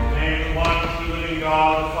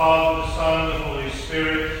God, the Father, the Son, and the Holy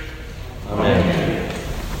Spirit. Amen.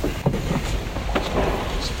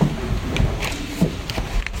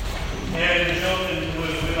 And Jilton, who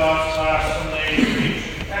was with us last Sunday, preached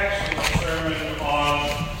an excellent sermon on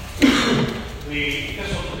the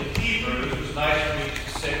Epistle to the Hebrews. It was nice for me to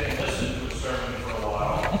sit and listen to a sermon for a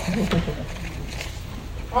while.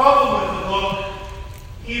 The problem with the book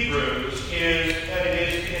Hebrews is that it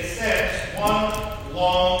is, in a sense, one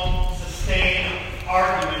long, sustained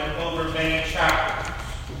argument over many chapters.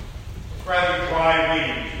 It's rather dry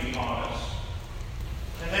reading, to be honest.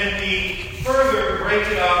 And then we further break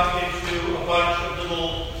it up into a bunch of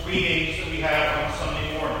little readings that we have on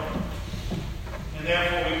Sunday morning. And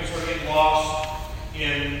therefore we can sort of get lost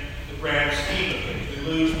in the grand scheme of things. We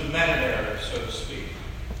lose the meta-narrative, so to speak.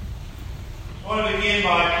 I want to begin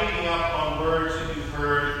by picking up on words that you've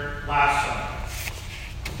heard last Sunday.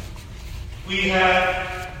 We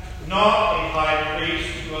have not a high priest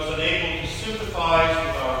who is unable to sympathize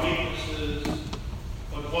with our weaknesses,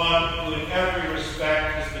 but one who in every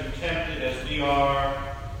respect has been tempted as we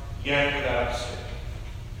are, yet without sin.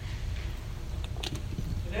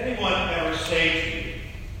 Did anyone ever say to you,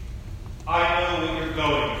 I know what you're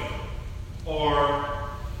going through, or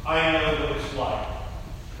I know what it's like?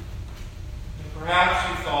 And perhaps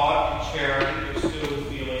you thought in charity you're still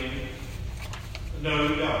feeling, no,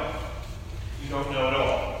 you don't. You don't know at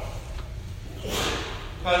all.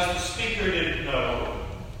 Because the speaker didn't know,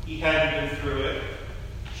 he hadn't been through it,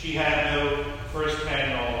 she had no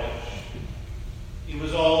first-hand knowledge. It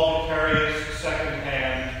was all vicarious,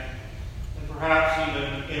 second-hand, and perhaps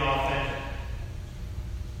even inauthentic.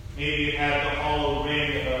 Maybe it had the hollow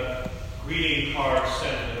ring of a greeting card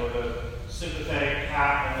sent or the sympathetic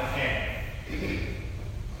pat on the hand.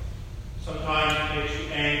 Sometimes it makes you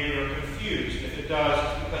angry or confused. If it does,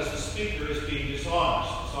 it's because the speaker is being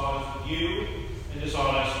dishonest with you and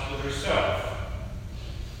dishonest with herself.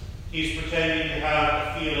 He's pretending to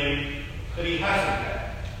have a feeling that he hasn't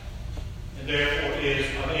had, and therefore is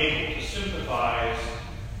unable to sympathize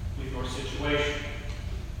with your situation.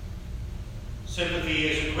 Sympathy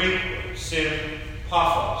is a Greek word,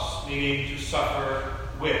 sympathos, meaning to suffer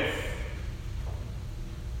with.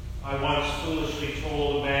 I once foolishly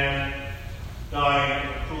told a man dying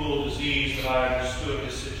of a cruel disease that I understood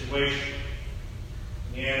his situation.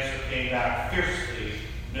 And the answer came back fiercely,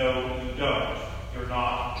 no, you don't. You're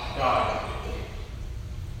not dying.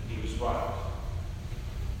 And he was right.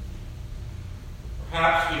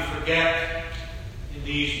 Perhaps we forget in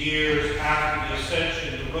these years after the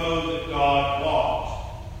ascension the road that God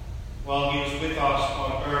walked while he was with us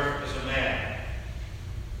on earth as a man,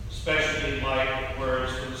 especially in light of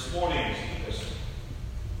words from this morning's epistle.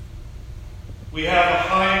 We have a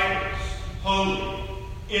high priest, holy,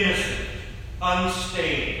 innocent,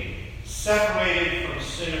 unstained, separated from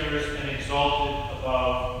sinners and exalted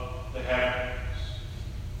above the heavens.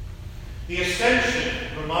 The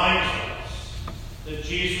ascension reminds us that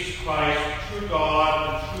Jesus Christ, true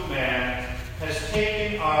God and true man, has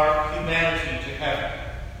taken our humanity to heaven.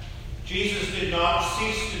 Jesus did not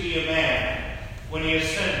cease to be a man when he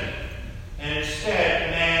ascended, and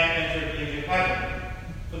instead man entered into heaven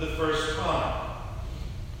for the first time.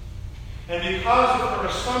 And because of her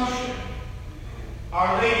assumption,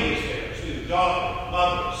 Our Lady is there too, daughter,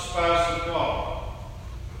 mother, spouse of God.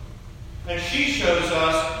 And she shows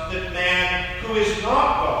us that man who is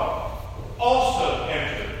not God also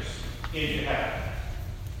enters into heaven.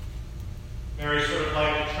 Mary's sort of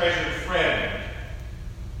like a treasured friend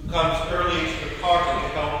who comes early to the party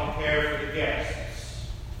to help prepare for the guests.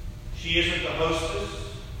 She isn't the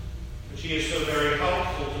hostess, but she is so very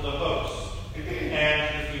helpful to the host and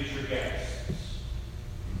to the future guests.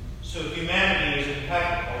 So humanity is in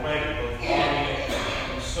heaven already, both body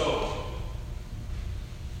and soul.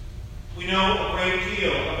 We know a great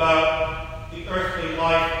deal about the earthly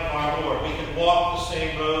life of our Lord. We can walk the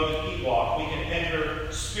same road that he walked. We can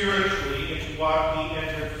enter spiritually into what he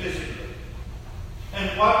entered physically.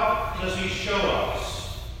 And what does he show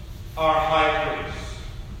us? Our high priest,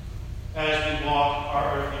 as we walk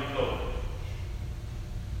our earthly pilgrimage.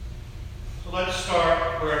 So let's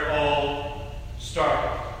start where it all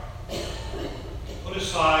started. Put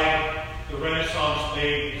aside the Renaissance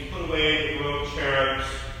babies, put away the robed cherubs,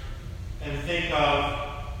 and think of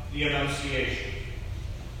the Annunciation.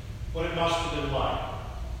 What it must have been like.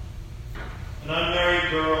 An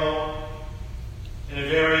unmarried girl in a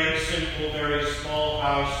very simple, very small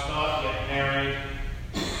house, not yet married,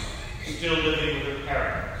 still living with her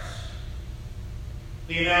parents.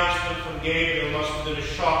 The announcement from Gabriel must have been a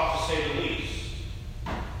shock, to say the least.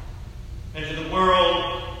 And to the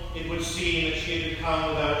world, it would seem that she had become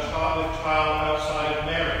without child outside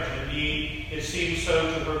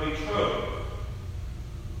so to her betrothed.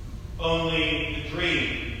 Only the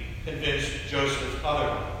dream convinced Joseph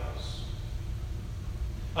otherwise.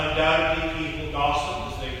 Undoubtedly, people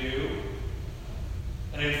gossip as they do.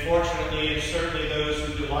 And unfortunately, and certainly those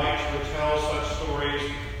who delight to retell such stories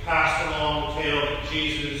passed along the tale that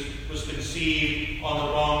Jesus was conceived on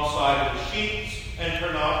the wrong side of the sheets, and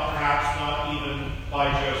perhaps not even by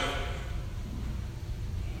Joseph.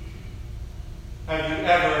 Have you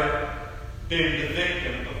ever been the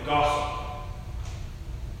victim of gossip?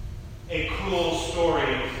 A cruel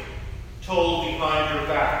story told behind your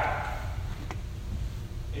back.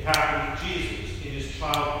 It happened to Jesus in his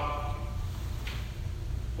childhood.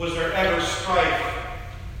 Was there ever strife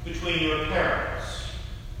between your parents?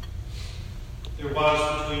 There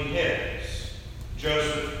was between his.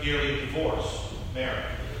 Joseph nearly divorced Mary.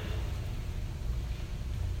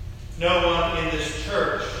 No one in this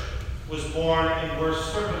church was born in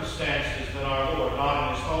worse circumstances than our Lord. Not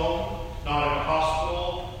in his home, not in a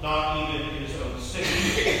hospital, not even in his own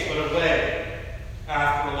city, but away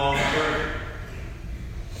after a long journey.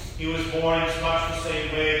 He was born in much the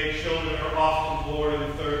same way that children are often born in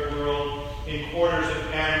the third world, in quarters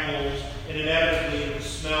of animals, and inevitably the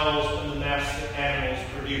smells and the mess that animals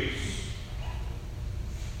produce.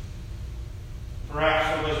 Perhaps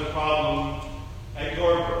there was a problem at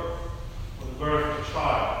your birth, or the birth of a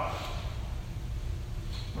child.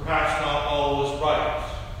 Perhaps not all was right.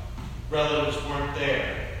 Relatives weren't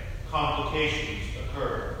there. Complications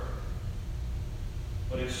occurred.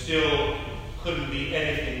 But it still couldn't be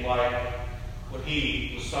anything like what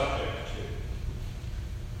he was subject to.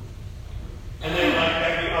 And then, like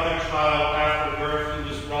every other child after birth, he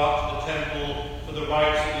was brought to the temple for the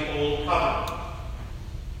rites of the Old Covenant,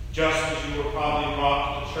 just as you were probably brought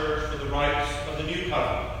to the church for the rites of the New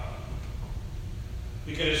Covenant.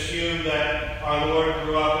 We can assume that our Lord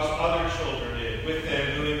grew up as other children did, with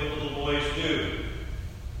them doing what little boys do.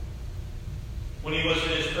 When he was in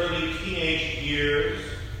his early teenage years,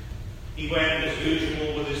 he went as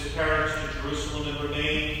usual with his parents to Jerusalem and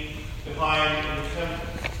remained behind in the temple.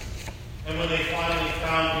 And when they finally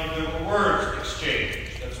found him, there were words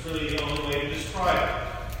exchanged. That's really the only way to describe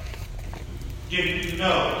it. Didn't you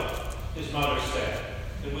know, his mother said,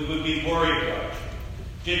 that we would be worried about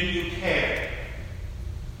you? Didn't you care?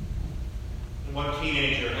 And what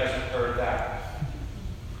teenager hasn't heard that?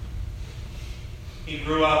 He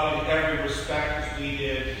grew up in every respect as we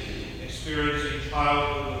did, experiencing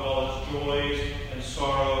childhood with all its joys and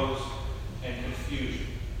sorrows and confusions.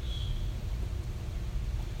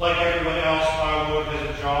 Like everyone else, our Lord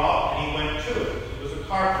has a job, and he went to it. He was a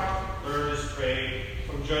carpenter, learned his trade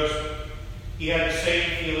from Joseph. He had the same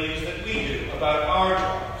feelings that we do about our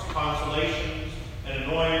jobs, consolations and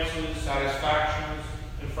annoyances, satisfactions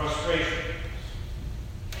and frustrations.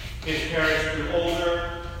 His parents grew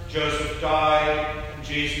older, Joseph died, and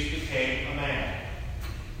Jesus became a man.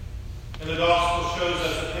 And the Gospel shows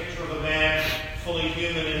us a picture of a man fully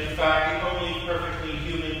human, and in fact, the only perfectly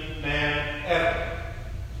human man ever.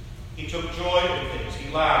 He took joy in things.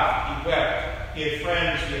 He laughed. He wept. He had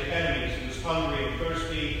friends. He had enemies. He was hungry and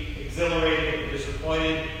thirsty, exhilarated and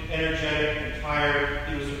disappointed, energetic and tired.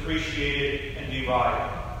 He was appreciated and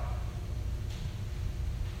derided.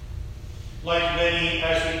 Like many,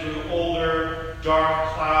 as he grew older,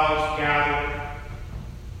 dark clouds gathered.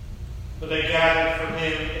 But they gathered for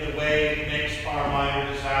him in a way that makes our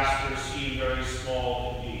minor disasters seem very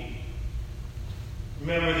small indeed.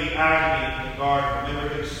 Remember the agony in the garden.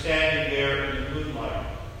 Remember him standing there in the moonlight,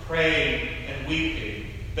 praying and weeping,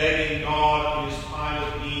 begging God in his time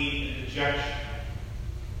of need and dejection.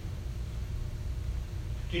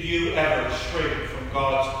 Did you ever shrink from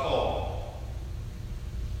God's call?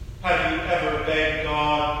 Have you ever begged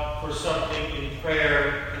God for something in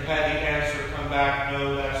prayer and had the answer come back,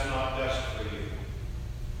 no, that's not best for you?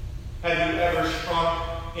 Have you ever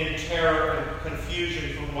shrunk in terror and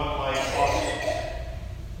confusion from what might follow?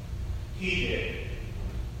 He did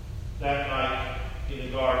that night in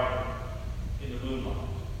the garden, in the moonlight.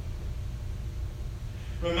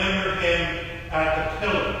 Remember him at the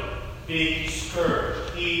pillar being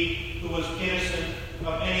scourged. He who was innocent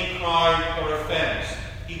of any crime or offense.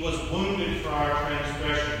 He was wounded for our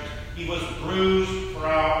transgressions. He was bruised for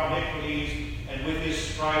our iniquities, and with his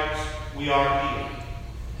stripes we are healed.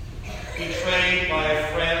 Betrayed by a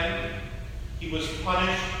friend, he was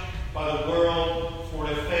punished by the world for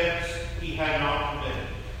an offense he had not committed.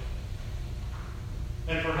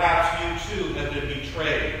 And perhaps you too have been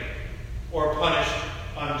betrayed or punished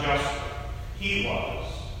unjustly. He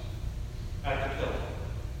was at the pillar.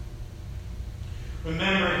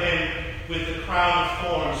 Remember him with the crown of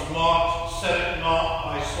thorns, mocked, set at naught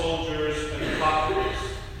by soldiers and popular,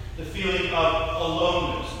 The feeling of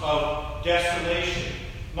aloneness, of desolation,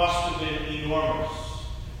 must have been enormous.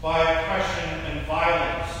 By oppression and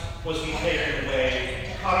violence was he taken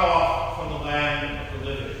away, cut off from the land of the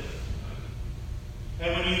living.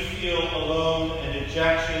 And when you feel alone and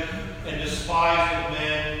dejected and despised of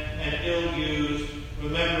men and ill-used,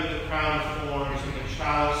 remember the crown of thorns and the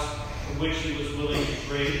chalice from which he was willing to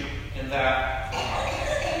drink, and that.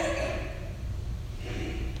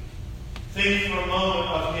 Think for a moment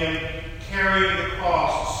of him carrying the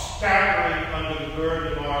cross, staggering under the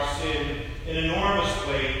burden of our sin, an enormous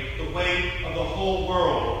weight, the weight of the whole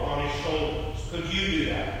world on his shoulders. Could you do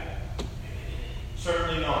that?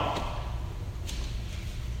 Certainly not.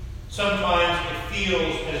 Sometimes it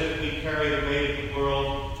feels as if we carry the weight of the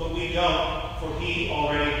world, but we don't, for he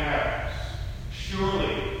already has.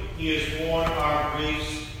 Surely he has borne our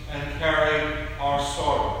griefs and carried our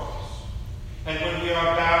sorrows. And when we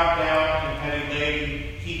are bowed down and heavy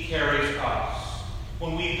laden, he carries us.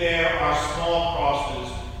 When we bear our small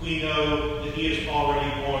crosses, we know that he has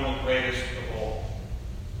already borne the greatest of all.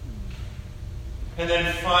 And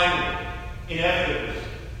then finally, inevitably,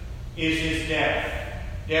 is his death.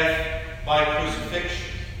 Death by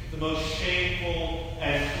crucifixion, the most shameful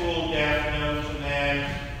and cruel death known to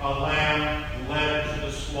man, a lamb led to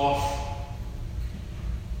the slaughter.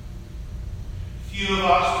 Few of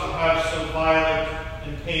us will have so violent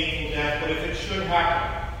and painful death, but if it should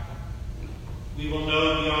happen, we will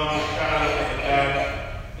know beyond the shadow of a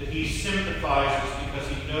doubt that he sympathizes because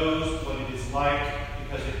he knows what it is like,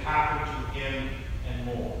 because it happened to him and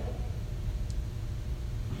more.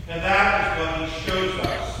 And that is what he shows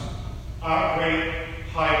us, our great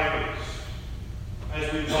high priest,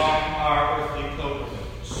 as we walk our earthly pilgrimage.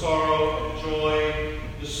 Sorrow and joy,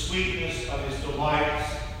 the sweetness of his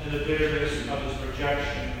delights and the bitterness of his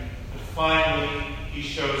rejection. But finally, he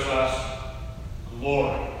shows us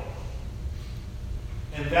glory.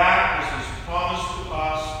 And that is his promise to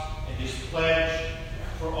us and his pledge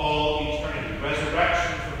for all eternity.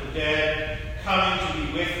 Resurrection from the dead, coming to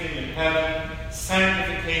be with him in heaven,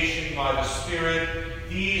 sanctification by the Spirit.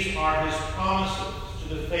 These are his promises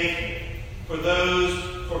to the faithful, for those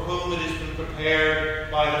for whom it has been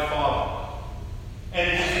prepared by the Father. And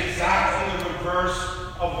it is exactly the reverse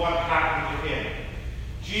of what happened to him.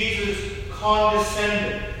 Jesus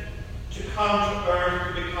condescended to come to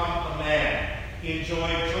earth to become a man. He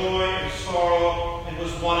enjoyed joy and sorrow and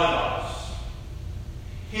was one of us.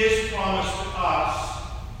 His promise to us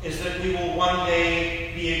is that we will one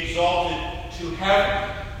day be exalted to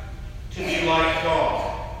heaven to be like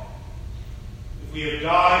God. If we have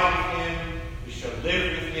died with him, we shall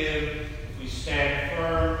live with him. If we stand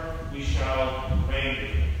firm, we shall reign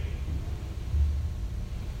with him.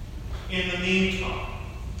 In the meantime,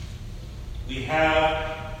 we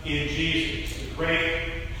have in Jesus, the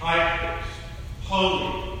great high priest,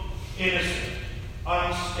 holy, innocent,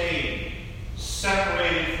 unstained,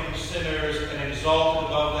 separated from sinners and exalted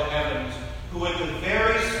above the heavens, who at the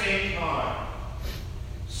very same time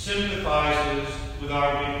sympathizes with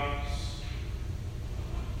our weakness.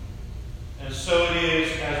 And so it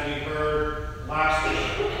is, as we heard last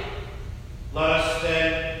week. Let us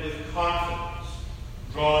then, with confidence,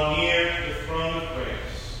 draw near to the throne of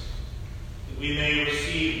grace, that we may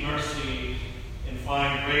receive mercy and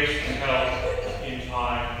find grace to help